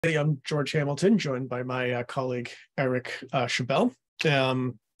I'm George Hamilton, joined by my colleague Eric Chabel.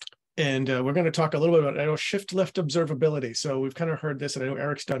 We're going to talk a little bit about shift left observability. So we've kind of heard this, and I know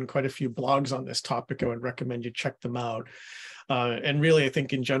Eric's done quite a few blogs on this topic. I would recommend you check them out. And really, I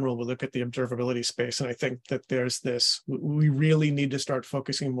think in general, we'll look at the observability space. And I think that we really need to start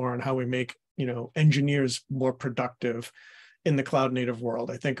focusing more on how we make, engineers more productive in the cloud native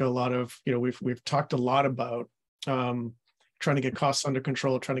world. I think a lot of, we've talked a lot about trying to get costs under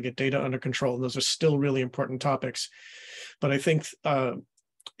control, trying to get data under control. And those are still really important topics. But I think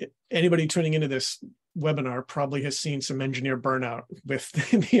anybody tuning into this webinar probably has seen some engineer burnout with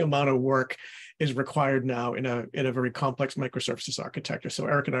the amount of work is required now in a very complex microservices architecture. So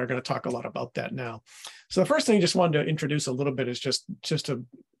Eric and I are going to talk a lot about that now. So the first thing I just wanted to introduce a little bit is just to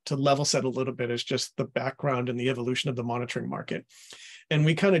level set a little bit is just the background and the evolution of the monitoring market. And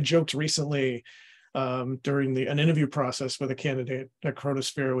we kind of joked recently during an interview process with a candidate at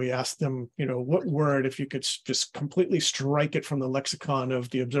Chronosphere. We asked them, what word, if you could just completely strike it from the lexicon of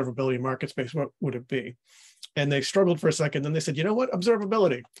the observability market space, what would it be? And they struggled for a second. Then they said, you know what,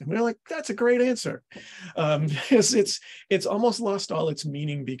 observability. And we're like, that's a great answer. It's almost lost all its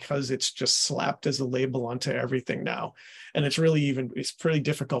meaning because it's just slapped as a label onto everything now. And it's pretty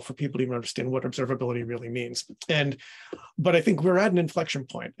difficult for people to even understand what observability really means. But I think we're at an inflection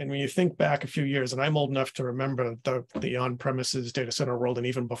point. And when you think back a few years, and I'm old enough to remember the on-premises data center world, and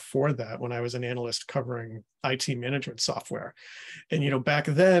even before that, when I was an analyst covering IT management software. And, back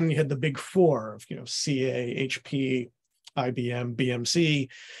then you had the big four of, CA, HP, IBM, BMC,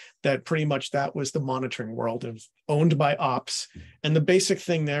 that pretty much that was the monitoring world of owned by ops. And the basic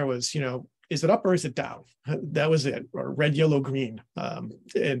thing there was, is it up or is it down? That was it, or red, yellow, green.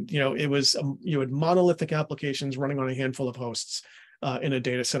 It was, you had monolithic applications running on a handful of hosts in a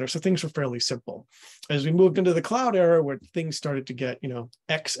data center. So things were fairly simple. As we moved into the cloud era, where things started to get,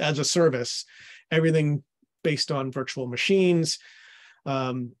 X as a service, everything based on virtual machines.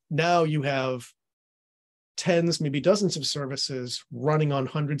 Now you have tens, maybe dozens of services running on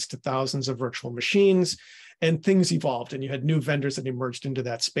hundreds to thousands of virtual machines, and things evolved, and you had new vendors that emerged into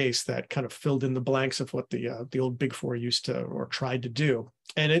that space that kind of filled in the blanks of what the old big four used to or tried to do.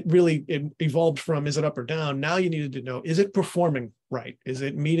 And it evolved from, is it up or down? Now you needed to know, is it performing right? Is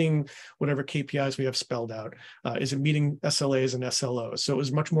it meeting whatever KPIs we have spelled out? Is it meeting SLAs and SLOs? So it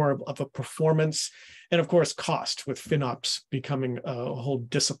was much more of a performance, and of course cost, with FinOps becoming a whole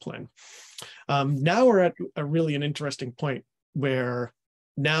discipline. Now we're at an interesting point where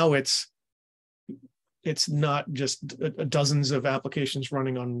now it's not just dozens of applications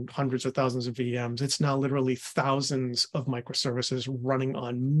running on hundreds of thousands of VMs. It's now literally thousands of microservices running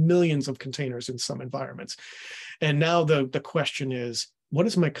on millions of containers in some environments. And now the question is, what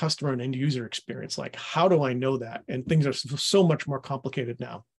is my customer and end user experience like? How do I know that? And things are so much more complicated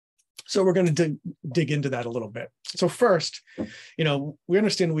now. So we're going to dig into that a little bit. So first, we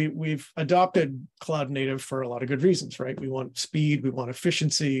understand we've adopted cloud native for a lot of good reasons, right? We want speed, we want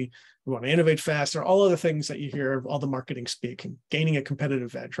efficiency, we want to innovate faster, all of the things that you hear all the marketing speak, and gaining a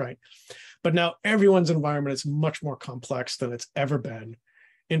competitive edge, right? But now everyone's environment is much more complex than it's ever been.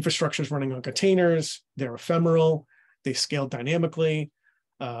 Infrastructure is running on containers, they're ephemeral, they scale dynamically,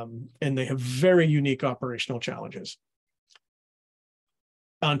 and they have very unique operational challenges.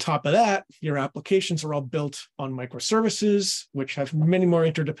 On top of that, your applications are all built on microservices, which have many more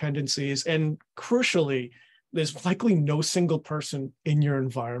interdependencies. And crucially, there's likely no single person in your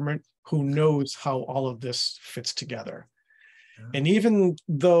environment who knows how all of this fits together. Yeah. And even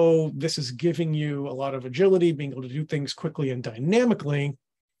though this is giving you a lot of agility, being able to do things quickly and dynamically,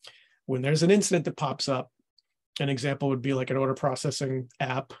 when there's an incident that pops up, an example would be like an order processing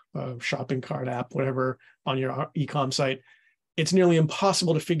app, a shopping cart app, whatever, on your e-com site. It's nearly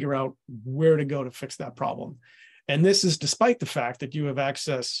impossible to figure out where to go to fix that problem. And this is despite the fact that you have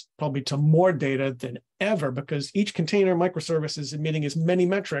access probably to more data than ever, because each container microservice is emitting as many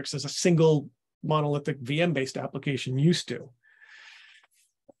metrics as a single monolithic VM-based application used to.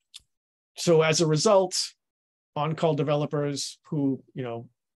 So as a result, on-call developers who,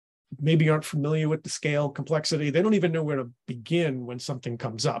 maybe aren't familiar with the scale, complexity, they don't even know where to begin when something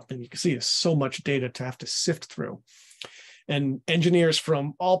comes up. And you can see there's so much data to have to sift through. And engineers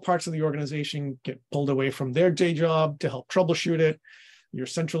from all parts of the organization get pulled away from their day job to help troubleshoot it. Your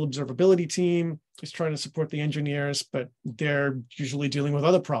central observability team is trying to support the engineers, but they're usually dealing with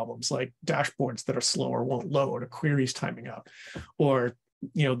other problems like dashboards that are slow or won't load, or queries timing out, or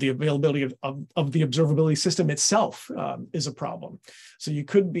the availability of the observability system itself is a problem. So you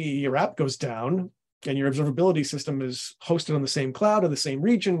could be, your app goes down, and your observability system is hosted on the same cloud or the same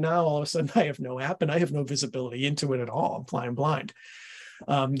region. Now, all of a sudden, I have no app and I have no visibility into it at all. I'm flying blind.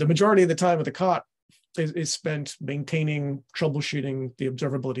 The majority of the time of the cot is spent maintaining, troubleshooting the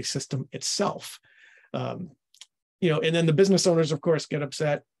observability system itself. And then the business owners, of course, get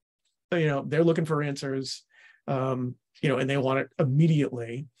upset. They're looking for answers, and they want it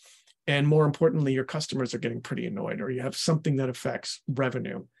immediately. And more importantly, your customers are getting pretty annoyed, or you have something that affects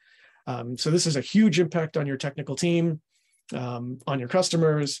revenue. So this is a huge impact on your technical team, on your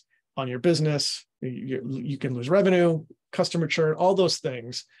customers, on your business. You can lose revenue, customer churn, all those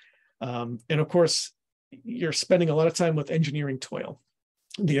things. And of course, you're spending a lot of time with engineering toil.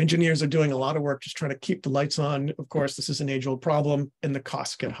 The engineers are doing a lot of work just trying to keep the lights on. Of course, this is an age-old problem, and the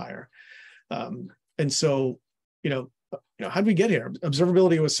costs get higher. And so, how did we get here?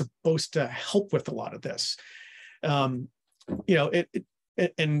 Observability was supposed to help with a lot of this. But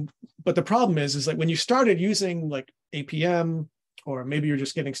the problem is like when you started using like APM, or maybe you're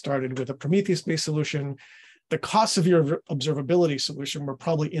just getting started with a Prometheus-based solution, the costs of your observability solution were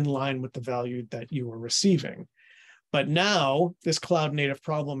probably in line with the value that you were receiving. But now this cloud native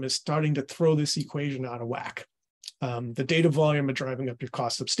problem is starting to throw this equation out of whack. The data volume are driving up your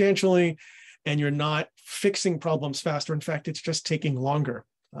cost substantially, and you're not fixing problems faster. In fact, it's just taking longer.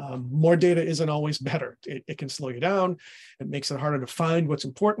 More data isn't always better. It can slow you down. It makes it harder to find what's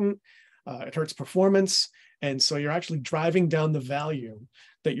important. It hurts performance. And so you're actually driving down the value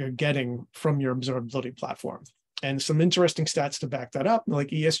that you're getting from your observability platform. And some interesting stats to back that up, like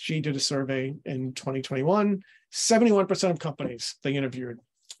ESG did a survey in 2021, 71% of companies they interviewed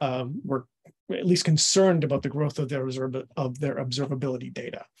were at least concerned about the growth of their observability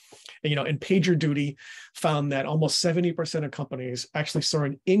data. And PagerDuty found that almost 70% of companies actually saw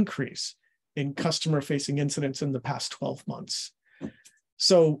an increase in customer-facing incidents in the past 12 months.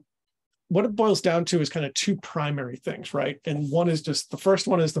 So what it boils down to is kind of two primary things, right? And the first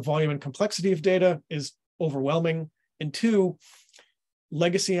one is the volume and complexity of data is overwhelming. And two,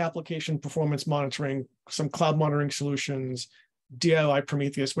 legacy application performance monitoring, some cloud monitoring solutions, DIY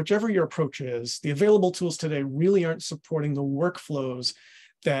Prometheus, whichever your approach is, the available tools today really aren't supporting the workflows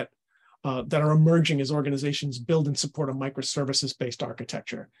that are emerging as organizations build and support a microservices-based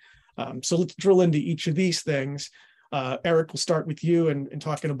architecture. So let's drill into each of these things. Eric, we'll start with you and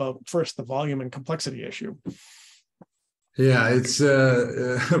talking about first the volume and complexity issue. Yeah, it's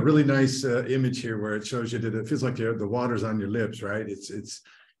a really nice image here where it shows you that it feels like the water's on your lips, right?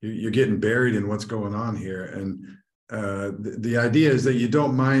 You're getting buried in what's going on here. And the idea is that you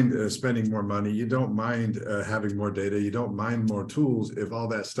don't mind spending more money, you don't mind having more data, you don't mind more tools if all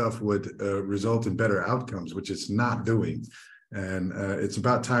that stuff would result in better outcomes, which it's not doing. And it's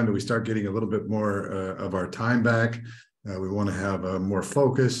about time that we start getting a little bit more of our time back. We want to have more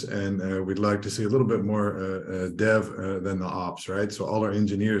focus, and we'd like to see a little bit more dev than the ops, right? So all our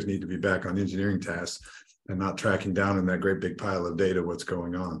engineers need to be back on engineering tasks and not tracking down in that great big pile of data what's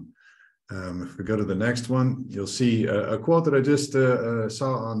going on. If we go to the next one, you'll see a quote that I just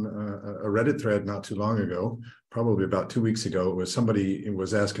saw on a Reddit thread not too long ago, probably about 2 weeks ago. It was somebody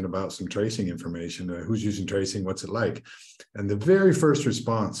was asking about some tracing information. Who's using tracing? What's it like? And the very first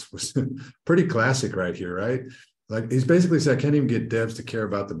response was pretty classic right here, right? Like he's basically said, I can't even get devs to care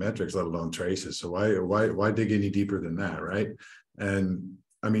about the metrics, let alone traces. So why dig any deeper than that, right? And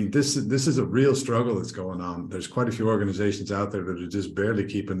I mean, this is a real struggle that's going on. There's quite a few organizations out there that are just barely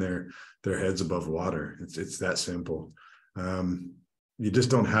keeping their heads above water. It's that simple. You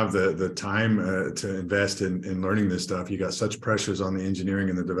just don't have the time to invest in learning this stuff. You got such pressures on the engineering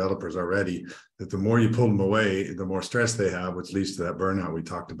and the developers already that the more you pull them away, the more stress they have, which leads to that burnout we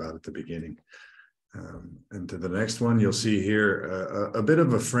talked about at the beginning. And to the next one, you'll see here a bit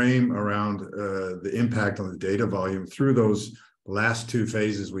of a frame around the impact on the data volume through those last two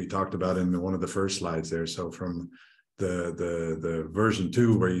phases we talked about in one of the first slides there. So from the version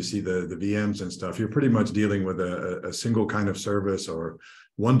 2, where you see the VMs and stuff, you're pretty much dealing with a single kind of service or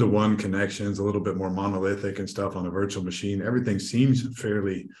one-to-one connections, a little bit more monolithic and stuff on a virtual machine. Everything seems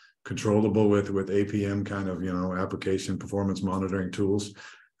fairly controllable with APM kind of, application performance monitoring tools.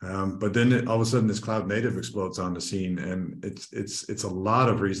 But then all of a sudden this cloud native explodes on the scene, and it's a lot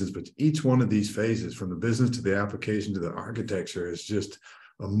of reasons, but each one of these phases, from the business to the application to the architecture, is just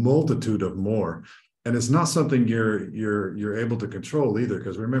a multitude of more. And it's not something you're able to control either,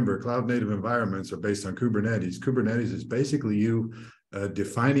 because remember, cloud native environments are based on Kubernetes. Kubernetes is basically you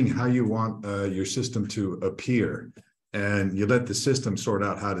defining how you want your system to appear. And you let the system sort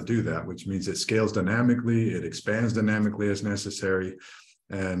out how to do that, which means it scales dynamically, it expands dynamically as necessary,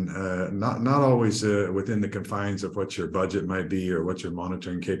 and not always within the confines of what your budget might be or what your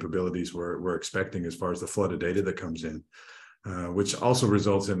monitoring capabilities we're expecting as far as the flood of data that comes in. which also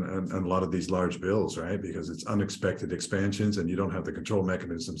results in a lot of these large bills, right? Because it's unexpected expansions and you don't have the control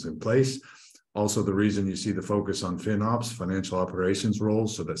mechanisms in place. Also, the reason you see the focus on FinOps, financial operations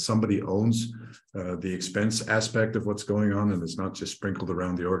roles, so that somebody owns the expense aspect of what's going on, and it's not just sprinkled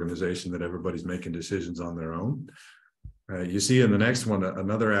around the organization that everybody's making decisions on their own. You see in the next one,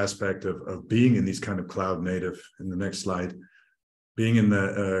 another aspect of being in these kind of cloud native, in the next slide, being in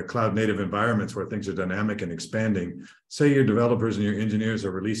the cloud native environments where things are dynamic and expanding. Say your developers and your engineers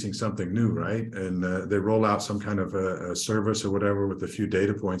are releasing something new, right? And they roll out some kind of a service or whatever with a few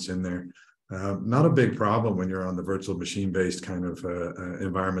data points in there. Not a big problem when you're on the virtual machine-based kind of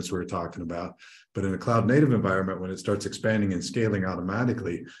environments we were talking about. But in a cloud native environment, when it starts expanding and scaling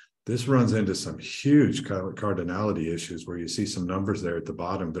automatically, this runs into some huge cardinality issues where you see some numbers there at the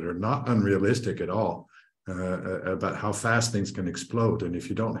bottom that are not unrealistic at all about how fast things can explode. And if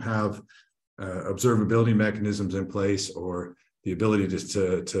you don't have observability mechanisms in place or the ability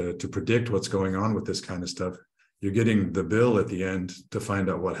to predict what's going on with this kind of stuff, you're getting the bill at the end to find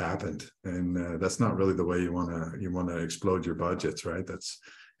out what happened, and that's not really the way you want to explode your budgets, right?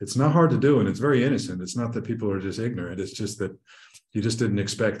 It's not hard to do, and it's very innocent. It's not that people are just ignorant. It's just that you just didn't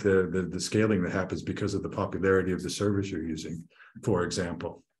expect the scaling that happens because of the popularity of the service you're using, for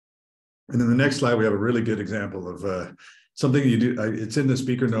example. And in the next slide, we have a really good example of something you do. It's in the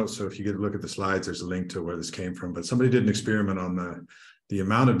speaker notes, so if you get a look at the slides, there's a link to where this came from. But somebody did an experiment on the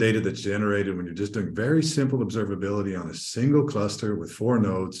amount of data that's generated when you're just doing very simple observability on a single cluster with 4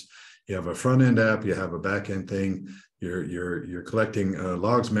 nodes. You have a front-end app, you have a back-end thing, you're collecting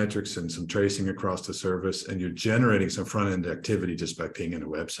logs, metrics, and some tracing across the service, and you're generating some front-end activity just by pinging a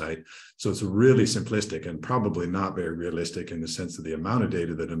website. So it's really simplistic and probably not very realistic in the sense of the amount of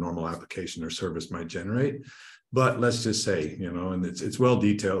data that a normal application or service might generate. But let's just say, and it's well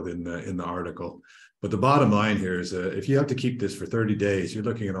detailed in the article. But the bottom line here is if you have to keep this for 30 days, you're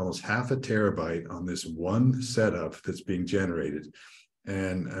looking at almost 0.5 terabyte on this one setup that's being generated.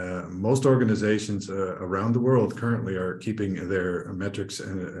 And most organizations around the world currently are keeping their metrics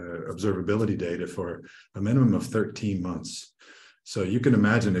and observability data for a minimum of 13 months. So you can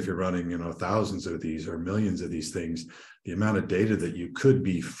imagine if you're running, thousands of these or millions of these things, the amount of data that you could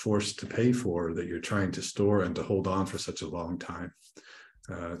be forced to pay for that you're trying to store and to hold on for such a long time.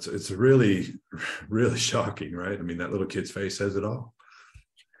 It's really, really shocking, right? I mean, that little kid's face says it all.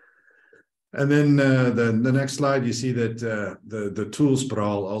 And then the next slide, you see that the tool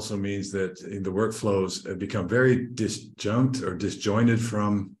sprawl also means that in the workflows have become very disjunct or disjointed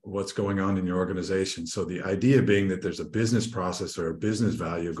from what's going on in your organization. So the idea being that there's a business process or a business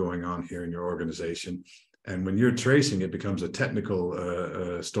value going on here in your organization. And when you're tracing, it becomes a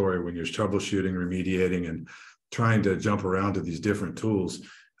technical story when you're troubleshooting, remediating, and trying to jump around to these different tools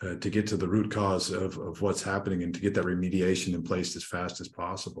to get to the root cause of what's happening and to get that remediation in place as fast as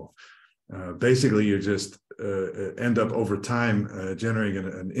possible. Basically, you just end up over time generating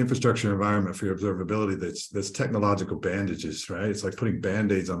an infrastructure environment for your observability that's technological bandages, right? It's like putting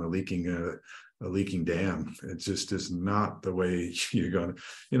Band-Aids on a leaking dam. It just is not the way you're going to,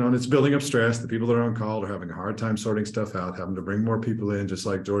 and it's building up stress. The people that are on call are having a hard time sorting stuff out, having to bring more people in, just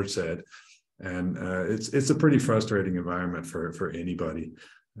like George said. And it's a pretty frustrating environment for anybody.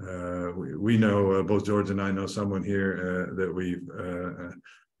 We know, both George and I know someone here that we've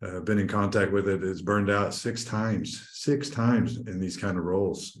been in contact with it is burned out 6 times in these kind of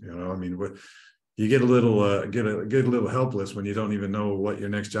roles. I mean, you get a little helpless when you don't even know what your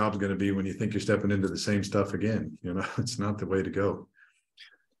next job is going to be when you think you're stepping into the same stuff again. It's not the way to go.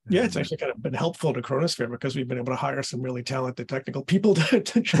 Yeah, it's actually kind of been helpful to Chronosphere because we've been able to hire some really talented technical people to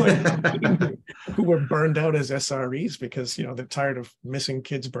join the team who were burned out as SREs because, they're tired of missing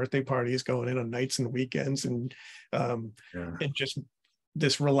kids' birthday parties, going in on nights and weekends, and just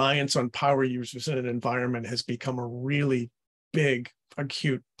this reliance on power users in an environment has become a really big,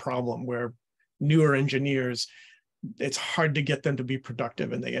 acute problem where newer engineers, it's hard to get them to be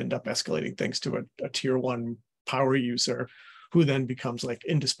productive, and they end up escalating things to a tier 1 power user who then becomes like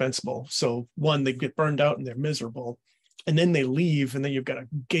indispensable. So one, they get burned out and they're miserable, and then they leave, and then you've got a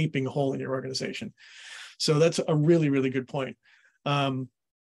gaping hole in your organization. So that's a really, really good point. All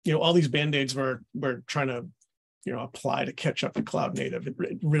these Band-Aids we're trying to, apply to catch up to cloud native. It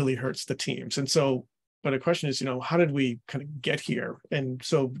really hurts the teams. And so, but the question is, how did we kind of get here? And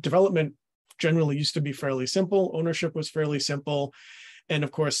so development generally used to be fairly simple. Ownership was fairly simple. And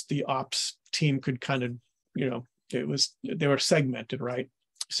of course, the ops team could kind of, they were segmented, right?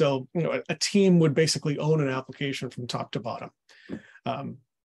 So, a team would basically own an application from top to bottom.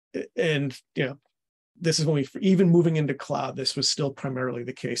 this is when we, even moving into cloud, this was still primarily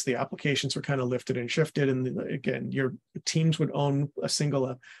the case. The applications were kind of lifted and shifted. And again, your teams would own a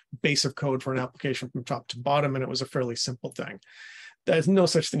single base of code for an application from top to bottom, and it was a fairly simple thing. There's no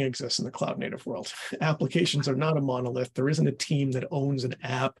such thing exists in the cloud native world. Applications are not a monolith. There isn't a team that owns an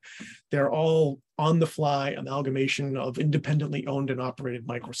app. They're all on the fly amalgamation of independently owned and operated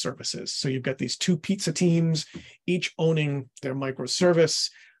microservices. So you've got these two pizza teams, each owning their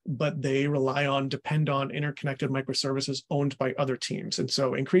microservice, but they depend on interconnected microservices owned by other teams. And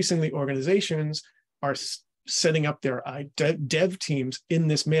so increasingly organizations are setting up their dev teams in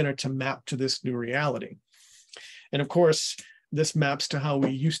this manner to map to this new reality. And of course, this maps to how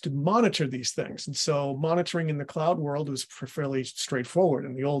we used to monitor these things. And so monitoring in the cloud world was fairly straightforward.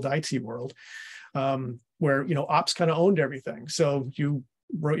 In the old IT world, where ops kind of owned everything. So you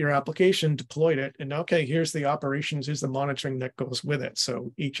wrote your application, deployed it, and okay, here's the operations, here's the monitoring that goes with it.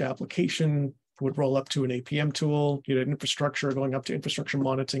 So each application would roll up to an APM tool, you had infrastructure going up to infrastructure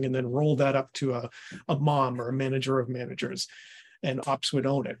monitoring, and then roll that up to a MOM or a manager of managers, and ops would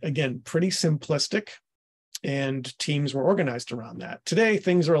own it. Again, pretty simplistic. And teams were organized around that. Today,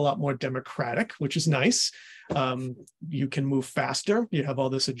 things are a lot more democratic, which is nice. You can move faster. You have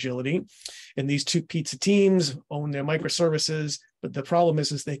all this agility. And these two pizza teams own their microservices. But the problem is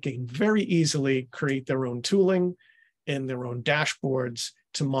they can very easily create their own tooling and their own dashboards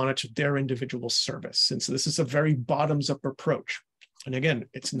to monitor their individual service. And so this is a very bottoms-up approach. And again,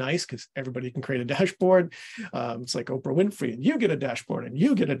 it's nice because everybody can create a dashboard. It's like Oprah Winfrey, and you get a dashboard, and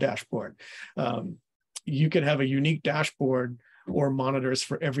you get a dashboard. You can have a unique dashboard or monitors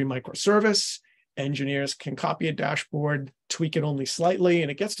for every microservice. Engineers can copy a dashboard, tweak it only slightly,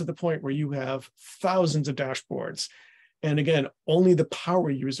 and it gets to the point where you have thousands of dashboards. And again, only the power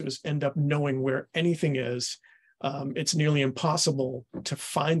users end up knowing where anything is. It's nearly impossible to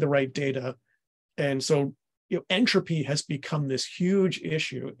find the right data. And so entropy has become this huge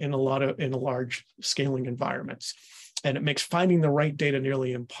issue in large scaling environments. And it makes finding the right data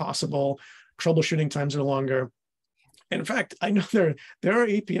nearly impossible. Troubleshooting times are longer. And in fact, I know there are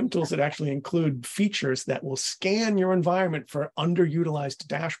APM tools that actually include features that will scan your environment for underutilized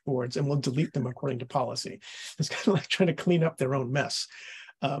dashboards and will delete them according to policy. It's kind of like trying to clean up their own mess.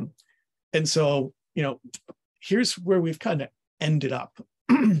 And so, here's where we've kind of ended up,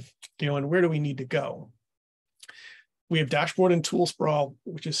 and where do we need to go? We have dashboard and tool sprawl,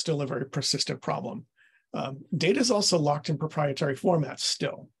 which is still a very persistent problem. Data is also locked in proprietary formats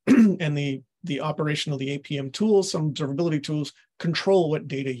still, and the operation of the APM tools, some observability tools, control what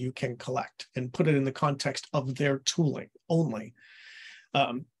data you can collect and put it in the context of their tooling only.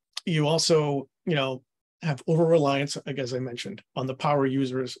 You also, have over-reliance, as I mentioned, on the power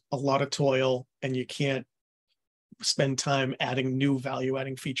users, a lot of toil, and you can't spend time adding new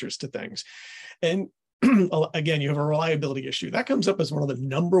value-adding features to things. And again, you have a reliability issue. That comes up as one of the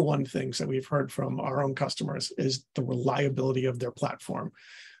number one things that we've heard from our own customers is the reliability of their platform.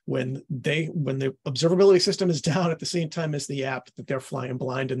 When the observability system is down at the same time as the app, that they're flying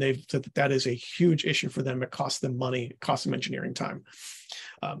blind, and they've said that is a huge issue for them. It costs them money, it costs them engineering time.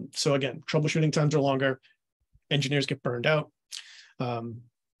 So again, troubleshooting times are longer, engineers get burned out,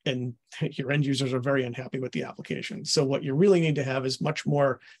 and your end users are very unhappy with the application. So what you really need to have is much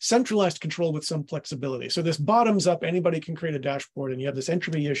more centralized control with some flexibility. So this bottoms up, anybody can create a dashboard, and you have this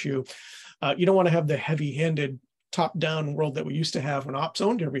entropy issue. You don't want to have the heavy-handed top-down world that we used to have when ops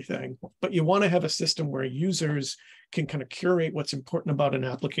owned everything, but you want to have a system where users can kind of curate what's important about an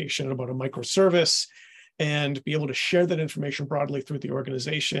application, about a microservice, and be able to share that information broadly through the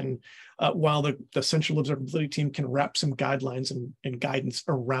organization, while the central observability team can wrap some guidelines and guidance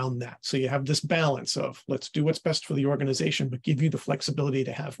around that. So you have this balance of let's do what's best for the organization, but give you the flexibility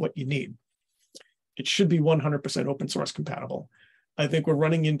to have what you need. It should be 100% open source compatible. I think we're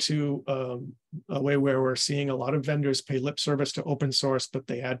running into a way where we're seeing a lot of vendors pay lip service to open source, but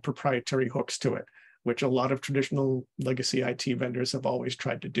they add proprietary hooks to it, which a lot of traditional legacy IT vendors have always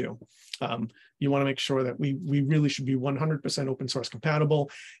tried to do. You want to make sure that we really should be 100% open source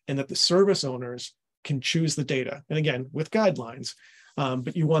compatible, and that the service owners can choose the data. And again, with guidelines,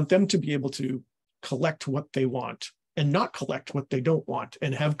 but you want them to be able to collect what they want and not collect what they don't want,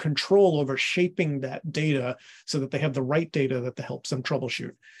 and have control over shaping that data so that they have the right data that helps them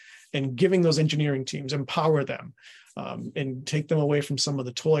troubleshoot, and giving those engineering teams, empower them, and take them away from some of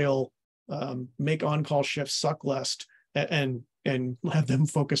the toil, make on-call shifts suck less, and have them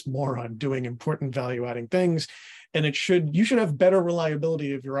focus more on doing important value-adding things. And you should have better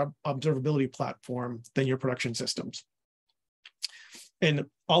reliability of your observability platform than your production systems. And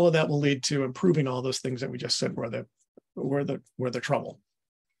all of that will lead to improving all those things that we just said were the trouble.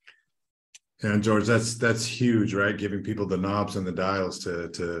 And George, that's huge, right? Giving people the knobs and the dials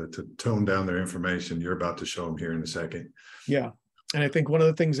to tone down their information. You're about to show them here in a second. Yeah. And I think one of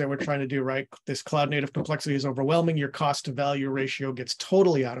the things that we're trying to do, right, this cloud native complexity is overwhelming. Your cost to value ratio gets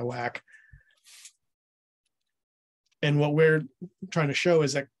totally out of whack. And what we're trying to show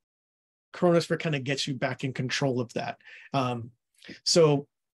is that Chronosphere kind of gets you back in control of that. So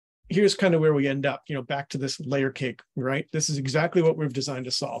here's kind of where we end up, back to this layer cake, right? This is exactly what we've designed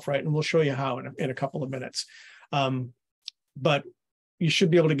to solve, right? And we'll show you how in a couple of minutes. But you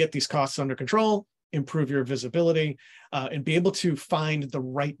should be able to get these costs under control, improve your visibility, and be able to find the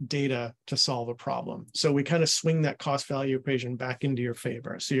right data to solve a problem. So we kind of swing that cost value equation back into your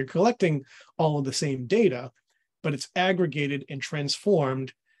favor. So you're collecting all of the same data, but it's aggregated and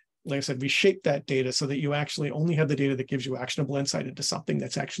transformed. Like I said, we shape that data so that you actually only have the data that gives you actionable insight into something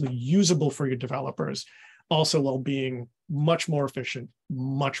that's actually usable for your developers, also while being much more efficient,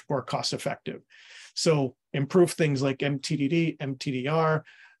 much more cost effective. So improve things like MTDD, MTDR,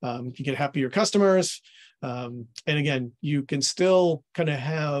 you get happier customers. And again, you can still kind of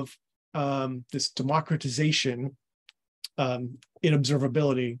have this democratization in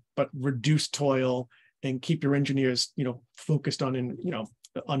observability, but reduce toil and keep your engineers, focused on,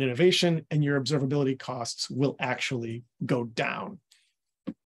 on innovation, and your observability costs will actually go down.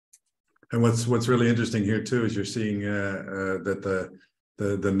 And what's really interesting here too is you're seeing that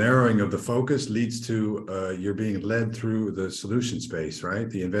the narrowing of the focus leads to you're being led through the solution space, right?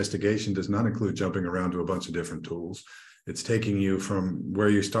 The investigation does not include jumping around to a bunch of different tools. It's taking you from where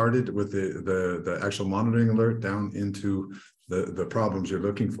you started with the actual monitoring alert down into the problems you're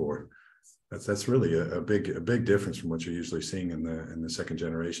looking for. That's really a big difference from what you're usually seeing in the second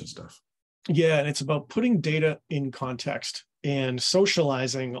generation stuff. Yeah, and it's about putting data in context and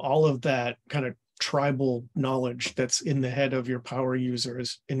socializing all of that kind of tribal knowledge that's in the head of your power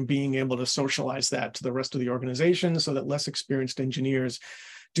users, and being able to socialize that to the rest of the organization so that less experienced engineers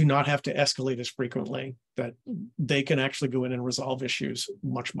do not have to escalate as frequently, that they can actually go in and resolve issues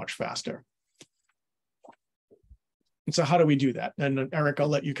much, much faster. And so how do we do that? And Eric, I'll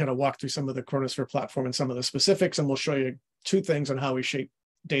let you kind of walk through some of the Chronosphere platform and some of the specifics, and we'll show you two things on how we shape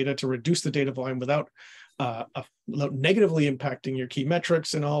data to reduce the data volume without negatively impacting your key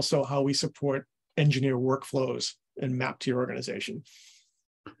metrics, and also how we support engineer workflows and map to your organization.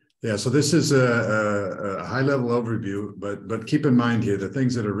 Yeah, so this is a high-level overview, but keep in mind here the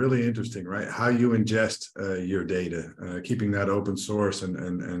things that are really interesting, right? How you ingest your data, keeping that open source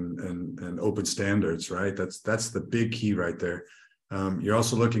and open standards, right? That's the big key right there. You're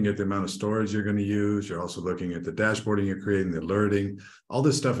also looking at the amount of storage you're going to use. You're also looking at the dashboarding you're creating, the alerting. All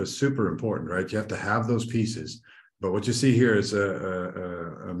this stuff is super important, right? You have to have those pieces. But what you see here is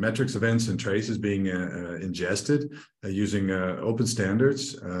metrics, events, and traces being ingested using open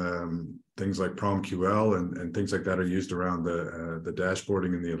standards. Things like PromQL and things like that are used around the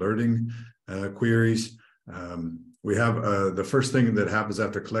dashboarding and the alerting queries. We have the first thing that happens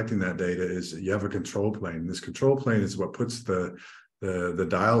after collecting that data is you have a control plane. This control plane is what puts the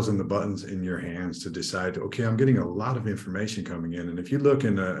dials and the buttons in your hands to decide, okay, I'm getting a lot of information coming in. And if you look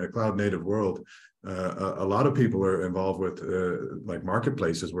in a cloud native world, a lot of people are involved with like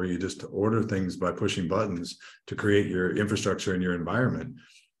marketplaces where you just order things by pushing buttons to create your infrastructure in your environment.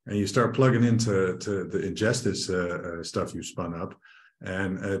 And you start plugging into the ingest this stuff you spun up.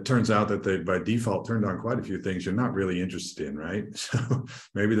 And it turns out that they, by default, turned on quite a few things you're not really interested in, right? So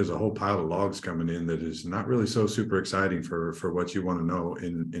maybe there's a whole pile of logs coming in that is not really so super exciting for what you want to know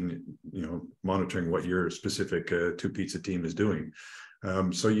in monitoring what your specific two-pizza team is doing.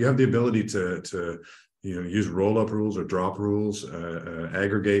 So you have the ability to use roll-up rules or drop rules,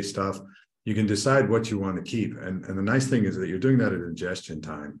 aggregate stuff. You can decide what you want to keep. And the nice thing is that you're doing that at ingestion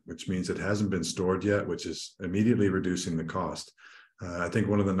time, which means it hasn't been stored yet, which is immediately reducing the cost. I think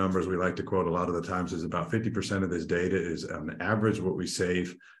one of the numbers we like to quote a lot of the times is about 50% of this data is on average what we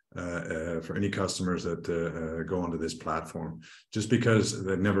save for any customers that go onto this platform, just because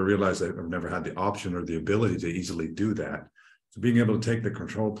they've never realized they've never had the option or the ability to easily do that. So being able to take the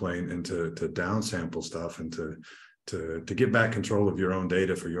control plane and to downsample stuff and to get back control of your own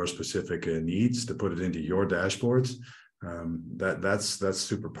data for your specific needs, to put it into your dashboards, that's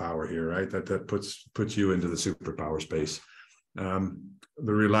superpower here, right? That puts you into the superpower space. The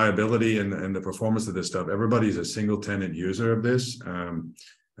reliability and the performance of this stuff, everybody's a single tenant user of this.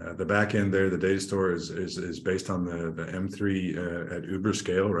 The back end there, the data store is based on the M3 at Uber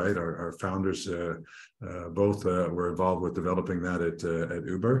scale, right? Our founders both were involved with developing that at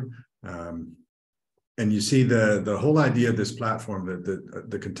Uber. And you see the whole idea of this platform,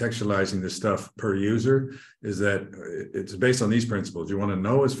 the contextualizing this stuff per user, is that it's based on these principles. You want to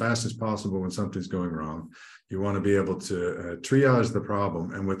know as fast as possible when something's going wrong. You want to be able to triage the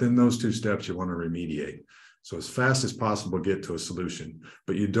problem. And within those two steps, you want to remediate. So as fast as possible, get to a solution.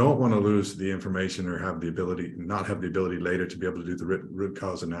 But you don't want to lose the information or not have the ability later to be able to do the root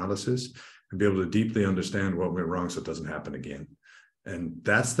cause analysis and be able to deeply understand what went wrong so it doesn't happen again. And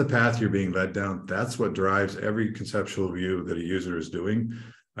that's the path you're being led down. That's what drives every conceptual view that a user is doing.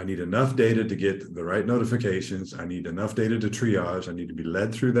 I need enough data to get the right notifications. I need enough data to triage. I need to be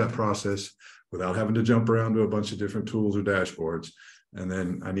led through that process without having to jump around to a bunch of different tools or dashboards. And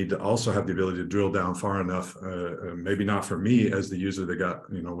then I need to also have the ability to drill down far enough, maybe not for me as the user that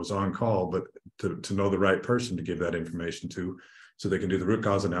was on call, but to know the right person to give that information to, so they can do the root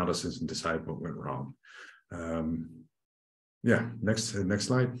cause analysis and decide what went wrong. Yeah, next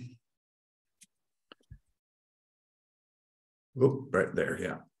slide. Oh, right there,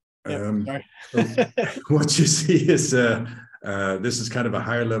 yeah. What you see is this is kind of a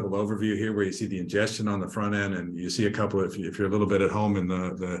higher level overview here, where you see the ingestion on the front end, and you see a couple of, if you're a little bit at home in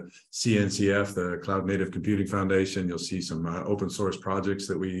the CNCF, the Cloud Native Computing Foundation, you'll see some open source projects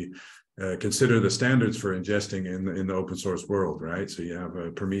that we consider the standards for ingesting in the open source world, right? So you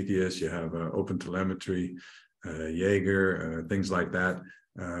have Prometheus, you have OpenTelemetry, Jaeger, things like that.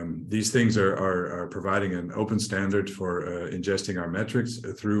 These things are providing an open standard for ingesting our metrics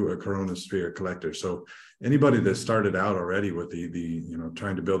through a Chronosphere collector. So anybody that started out already with the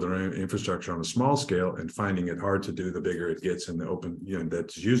trying to build their own infrastructure on a small scale and finding it hard to do the bigger it gets in the open,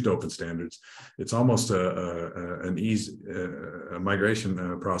 that's used open standards, it's almost a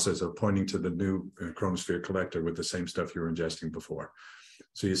migration process of pointing to the new Chronosphere collector with the same stuff you were ingesting before.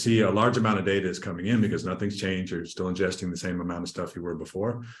 So you see a large amount of data is coming in because nothing's changed. You're still ingesting the same amount of stuff you were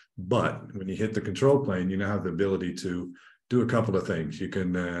before. But when you hit the control plane, you now have the ability to do a couple of things. You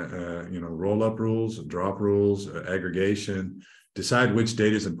can, roll up rules, drop rules, aggregation, decide which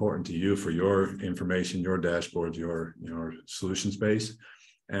data is important to you for your information, your dashboard, your solution space.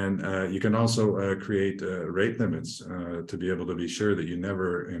 And you can also create rate limits to be able to be sure that you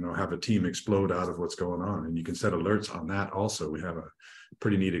never, have a team explode out of what's going on. And you can set alerts on that also. We have a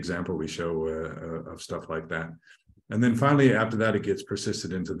pretty neat example we show of stuff like that. And then finally, after that, it gets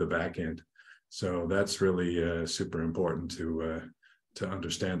persisted into the back end. So that's really super important to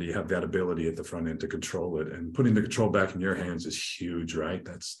understand that you have that ability at the front end to control it. And putting the control back in your hands is huge, right?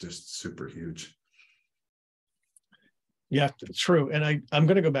 That's just super huge. Yeah, true. And I'm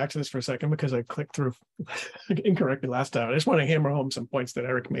going to go back to this for a second because I clicked through incorrectly last time. I just want to hammer home some points that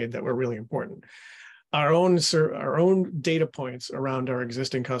Eric made that were really important. Our own data points around our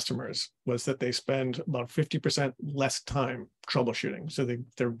existing customers was that they spend about 50% less time troubleshooting. So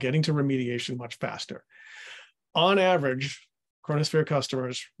they're getting to remediation much faster. On average, Chronosphere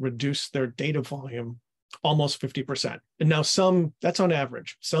customers reduce their data volume almost 50%. And now that's on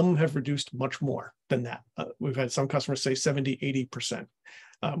average. Some have reduced much more than that. We've had some customers say 70, 80%,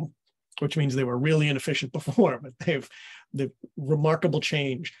 which means they were really inefficient before, but they've remarkable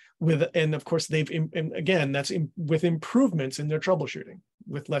change and of course that's with improvements in their troubleshooting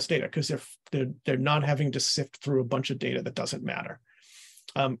with less data, because they're not having to sift through a bunch of data that doesn't matter.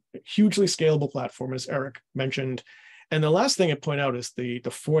 Hugely scalable platform, as Eric mentioned. And the last thing I'd point out is the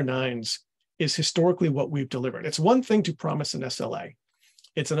 4 nines is historically what we've delivered. It's one thing to promise an SLA.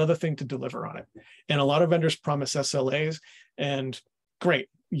 It's another thing to deliver on it. And a lot of vendors promise SLAs, and great,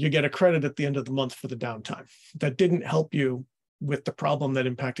 you get a credit at the end of the month for the downtime. That didn't help you with the problem that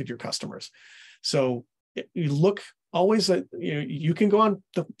impacted your customers. So you look always at, you can go on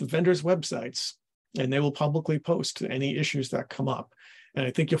the vendors' websites and they will publicly post any issues that come up. And I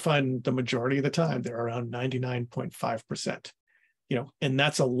think you'll find the majority of the time they're around 99.5%. And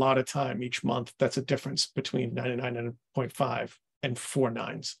that's a lot of time each month. That's a difference between 99.5 and 4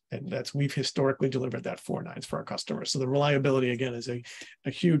 nines. And we've historically delivered that 4 nines for our customers. So the reliability, again, is a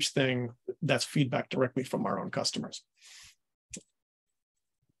huge thing. That's feedback directly from our own customers.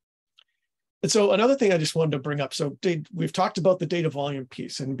 And so another thing I just wanted to bring up, so we've talked about the data volume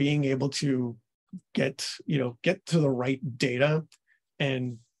piece and being able to get to the right data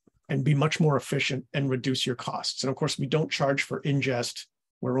and be much more efficient and reduce your costs. And of course, we don't charge for ingest.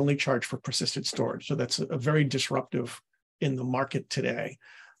 We're only charged for persistent storage. So that's a very disruptive in the market today,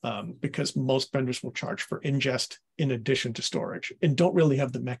 because most vendors will charge for ingest in addition to storage and don't really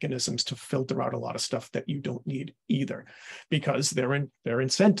have the mechanisms to filter out a lot of stuff that you don't need either, because their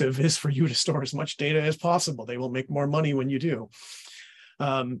incentive is for you to store as much data as possible. They will make more money when you do.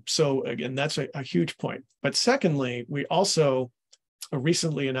 So again, that's a huge point. But secondly, we also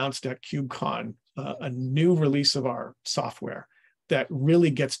recently announced at KubeCon a new release of our software that really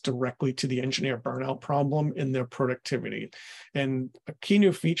gets directly to the engineer burnout problem in their productivity. And key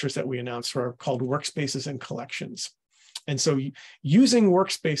new features that we announced are called workspaces and collections. And so using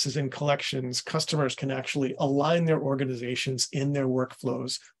workspaces and collections, customers can actually align their organizations in their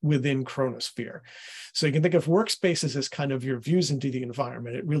workflows within Chronosphere. So you can think of workspaces as kind of your views into the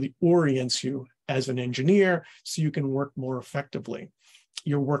environment. It really orients you as an engineer so you can work more effectively.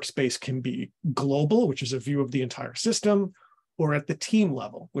 Your workspace can be global, which is a view of the entire system, or at the team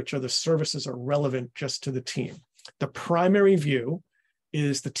level, which are the services are relevant just to the team. The primary view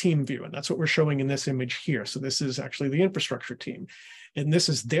is the team view, and that's what we're showing in this image here. So this is actually the infrastructure team, and this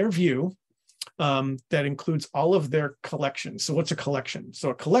is their view that includes all of their collections. So what's a collection?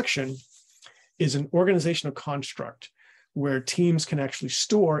 So a collection is an organizational construct where teams can actually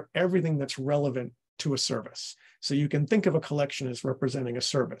store everything that's relevant to a service. So you can think of a collection as representing a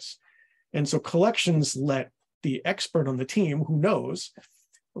service. And so collections let the expert on the team who knows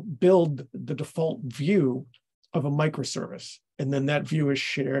build the default view of a microservice. And then that view is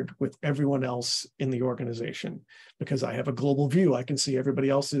shared with everyone else in the organization. Because I have a global view, I can see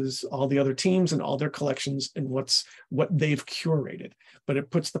everybody else's, all the other teams and all their collections and what they've curated. But it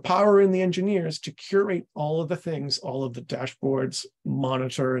puts the power in the engineers to curate all of the things, all of the dashboards,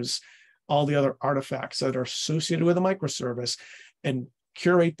 monitors, all the other artifacts that are associated with a microservice, and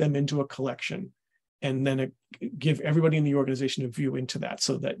curate them into a collection. And then give everybody in the organization a view into that,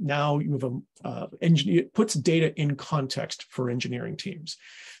 so that now you have it puts data in context for engineering teams.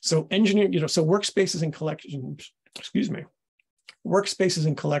 So so workspaces and collections, workspaces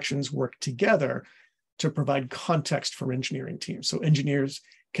and collections work together to provide context for engineering teams. So engineers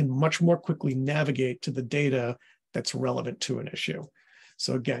can much more quickly navigate to the data that's relevant to an issue.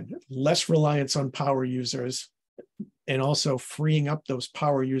 So again, less reliance on power users, and also freeing up those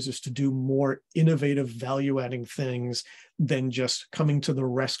power users to do more innovative value-adding things than just coming to the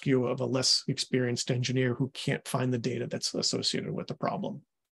rescue of a less experienced engineer who can't find the data that's associated with the problem.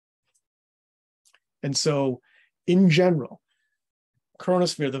 And so in general,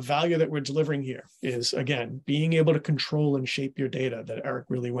 Chronosphere, the value that we're delivering here is, again, being able to control and shape your data that Eric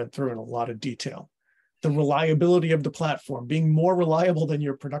really went through in a lot of detail. The reliability of the platform, being more reliable than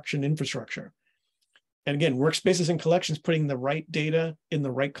your production infrastructure. And again, workspaces and collections, putting the right data in the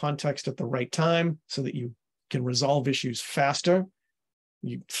right context at the right time so that you can resolve issues faster,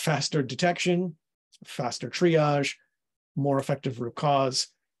 faster detection, faster triage, more effective root cause.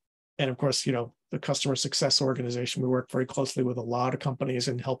 And of course, the customer success organization, we work very closely with a lot of companies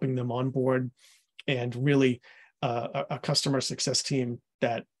in helping them onboard, and really a customer success team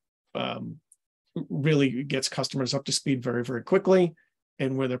that really gets customers up to speed very, very quickly,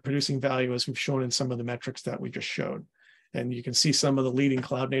 and where they're producing value, as we've shown in some of the metrics that we just showed. And you can see some of the leading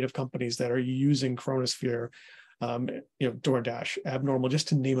cloud native companies that are using Chronosphere, DoorDash, Abnormal, just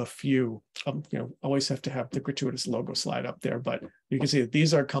to name a few. Always have to have the gratuitous logo slide up there, but you can see that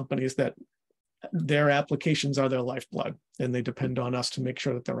these are companies that their applications are their lifeblood, and they depend on us to make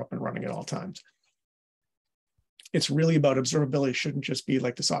sure that they're up and running at all times. It's really about observability. Shouldn't just be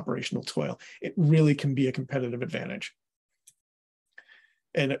like this operational toil. It really can be a competitive advantage.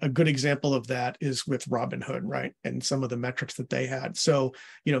 And a good example of that is with Robinhood, right? And some of the metrics that they had. So,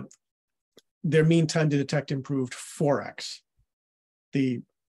 their mean time to detect improved 4x. The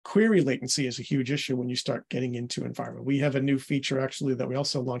query latency is a huge issue when you start getting into environment. We have a new feature actually that we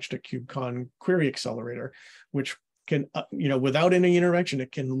also launched at KubeCon, Query Accelerator, which can, without any intervention,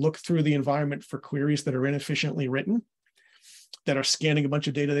 it can look through the environment for queries that are inefficiently written, that are scanning a bunch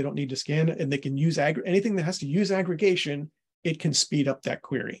of data they don't need to scan, and they can use anything that has to use aggregation. It can speed up that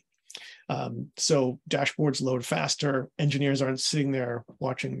query. So dashboards load faster. Engineers aren't sitting there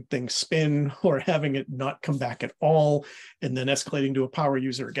watching things spin or having it not come back at all, and then escalating to a power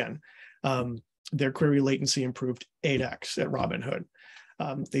user again. Their query latency improved 8x at Robinhood.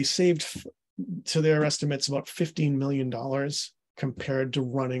 They saved, to their estimates, about $15 million compared to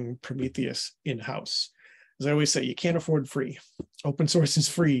running Prometheus in-house. As I always say, you can't afford free. Open source is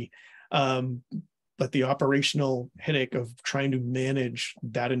free. But the operational headache of trying to manage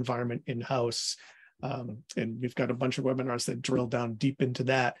that environment in-house, and we've got a bunch of webinars that drill down deep into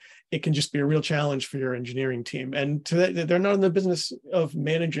that, it can just be a real challenge for your engineering team. And they're not in the business of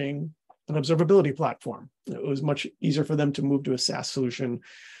managing an observability platform. It was much easier for them to move to a SaaS solution,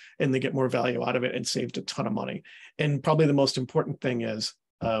 and they get more value out of it and saved a ton of money. And probably the most important thing is,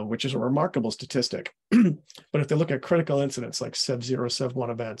 which is a remarkable statistic, but if they look at critical incidents like Sev0, Sev1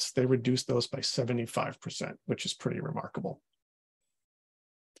 events, they reduce those by 75%, which is pretty remarkable.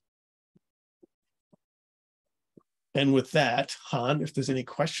 And with that, Han, if there's any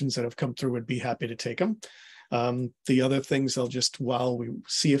questions that have come through, would be happy to take them. The other things, I'll just, while we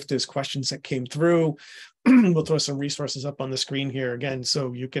see if there's questions that came through, we'll throw some resources up on the screen here again,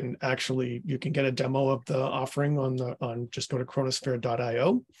 so you can get a demo of the offering on just go to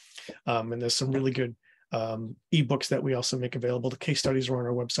chronosphere.io. And there's some really good ebooks that we also make available. The case studies are on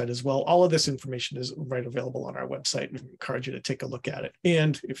our website as well. All of this information is right available on our website, and I encourage you to take a look at it.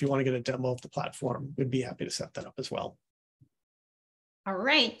 And if you want to get a demo of the platform, we'd be happy to set that up as well. All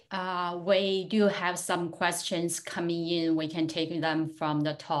right, we do have some questions coming in. We can take them from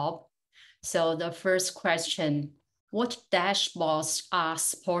the top. So the first question, what dashboards are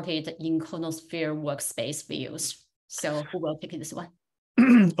supported in Chronosphere workspace views? So who will pick this one?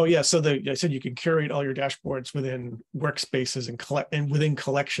 Oh yeah, so I said you can curate all your dashboards within workspaces and within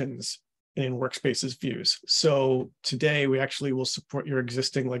collections and in workspaces views. So today we actually will support your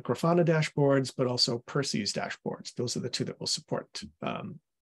existing like Grafana dashboards, but also Percy's dashboards. Those are the two that we'll support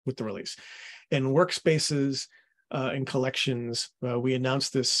with the release. And workspaces and collections, we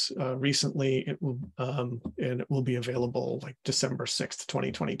announced this recently. And it will be available like December 6th,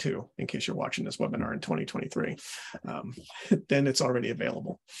 2022, in case you're watching this webinar in 2023. Then it's already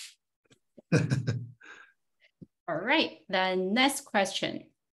available. All right, then next question.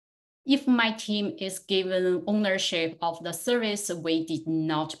 If my team is given ownership of the service we did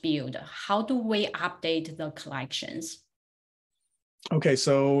not build, how do we update the collections? Okay,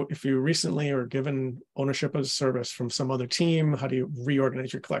 so if you recently were given ownership of a service from some other team, how do you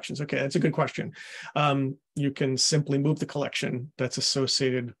reorganize your collections? Okay, that's a good question. You can simply move the collection that's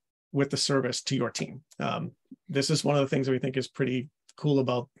associated with the service to your team. This is one of the things that we think is pretty cool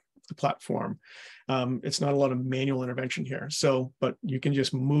about the platform. It's not a lot of manual intervention here. But you can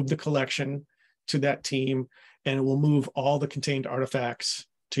just move the collection to that team, and it will move all the contained artifacts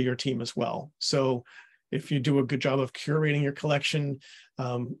to your team as well. So if you do a good job of curating your collection,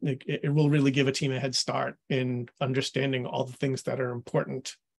 it will really give a team a head start in understanding all the things that are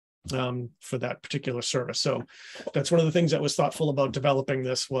important for that particular service. So that's one of the things that was thoughtful about developing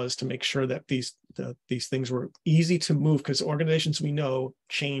this, was to make sure that these things were easy to move, because organizations we know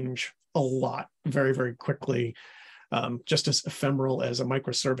change a lot very, very quickly. Just as ephemeral as a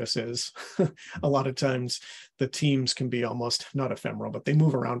microservice is, a lot of times the teams can be almost not ephemeral, but they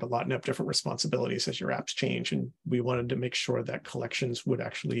move around a lot and have different responsibilities as your apps change. And we wanted to make sure that collections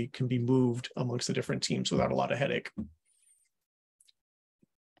can be moved amongst the different teams without a lot of headache.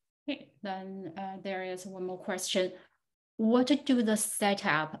 Okay, then there is one more question. What do the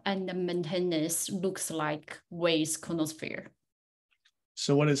setup and the maintenance looks like with Chronosphere?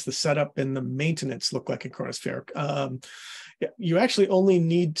 So what does the setup and the maintenance look like in Chronosphere? You actually only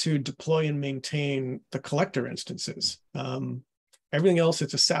need to deploy and maintain the collector instances. Everything else,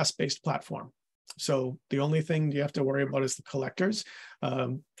 it's a SaaS-based platform. So the only thing you have to worry about is the collectors.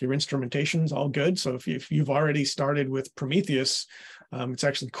 Your instrumentation's all good. So if you've already started with Prometheus, it's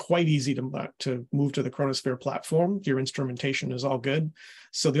actually quite easy to move to the Chronosphere platform. Your instrumentation is all good.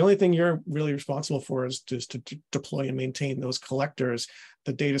 So the only thing you're really responsible for is just to deploy and maintain those collectors.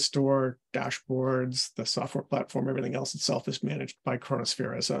 The data store, dashboards, the software platform, everything else itself is managed by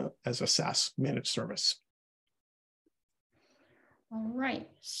Chronosphere as a SaaS managed service. All right,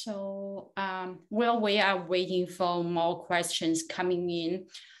 so while we are waiting for more questions coming in,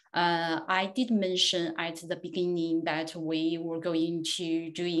 I did mention at the beginning that we were going to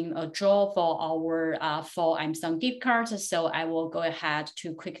doing a draw for our for Amazon gift cards. So I will go ahead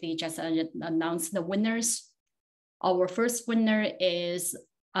to quickly just announce the winners. Our first winner is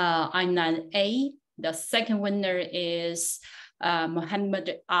Aynan A. The second winner is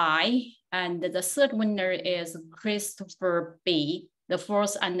Mohammed I. And the third winner is Christopher B. The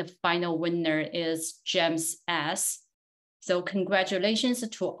fourth and the final winner is James S. So congratulations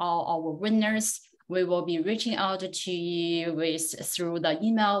to all our winners. We will be reaching out to you through the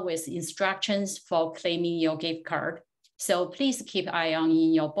email with instructions for claiming your gift card. So please keep an eye on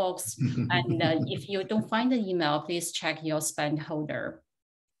in your box. And if you don't find the email, please check your spam folder.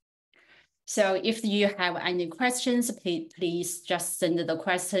 So if you have any questions, please just send the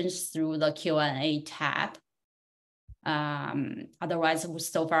questions through the Q&A tab. Otherwise,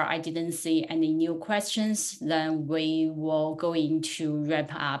 so far I didn't see any new questions. Then we will go into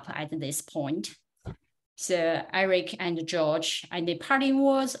wrap up at this point. So Eric and George, any parting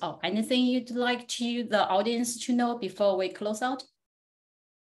words or anything you'd like the audience to know before we close out?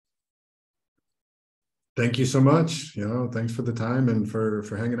 Thank you so much. Thanks for the time and for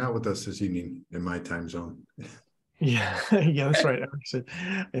hanging out with us this evening in my time zone. Yeah, yeah, that's right. Eric's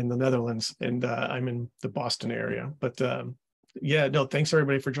in the Netherlands, and I'm in the Boston area. But Yeah, no, thanks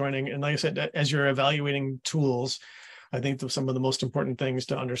everybody for joining. And like I said, as you're evaluating tools, I think some of the most important things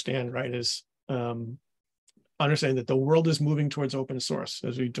to understand, right, is understanding that the world is moving towards open source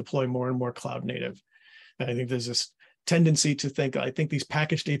as we deploy more and more cloud native. And I think there's this tendency to think, I think these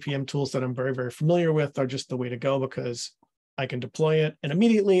packaged APM tools that I'm very, very familiar with are just the way to go because I can deploy it and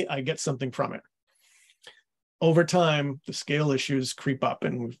immediately I get something from it. Over time, the scale issues creep up,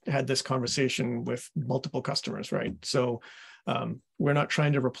 and we've had this conversation with multiple customers, right? So we're not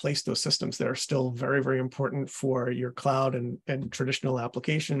trying to replace those systems. They're still very, very important for your cloud and traditional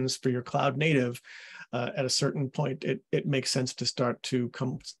applications for your cloud native. At a certain point, it makes sense to start to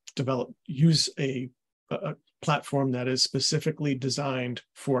use a platform that is specifically designed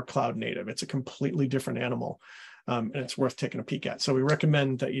for cloud native. It's a completely different animal. And it's worth taking a peek at. So we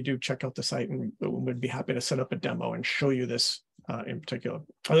recommend that you do check out the site, and we'd be happy to set up a demo and show you this in particular.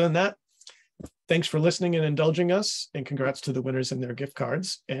 Other than that, thanks for listening and indulging us, and congrats to the winners and their gift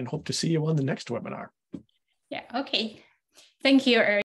cards, and hope to see you on the next webinar. Yeah, okay. Thank you, Eric.